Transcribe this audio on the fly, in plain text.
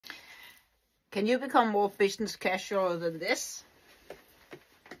Can you become more business casual than this?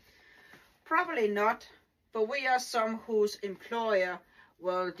 Probably not, but we are some whose employer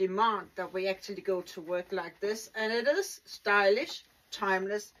will demand that we actually go to work like this, and it is stylish,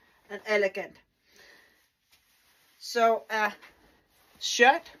 timeless, and elegant. So a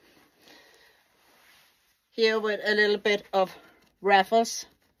shirt here with a little bit of ruffles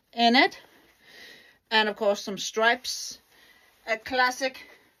in it, and of course some stripes, a classic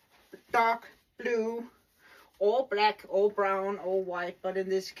dark blue or black or brown or white, but in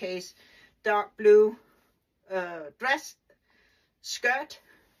this case dark blue dress skirt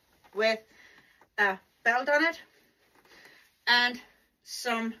with a belt on it, and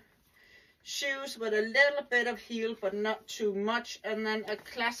some shoes with a little bit of heel but not too much, and then a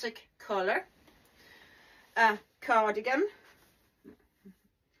classic collar, a cardigan,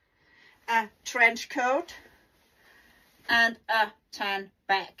 a trench coat, and a tan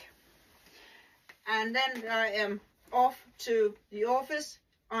bag. And then I am off to the office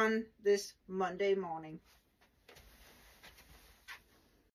on this Monday morning.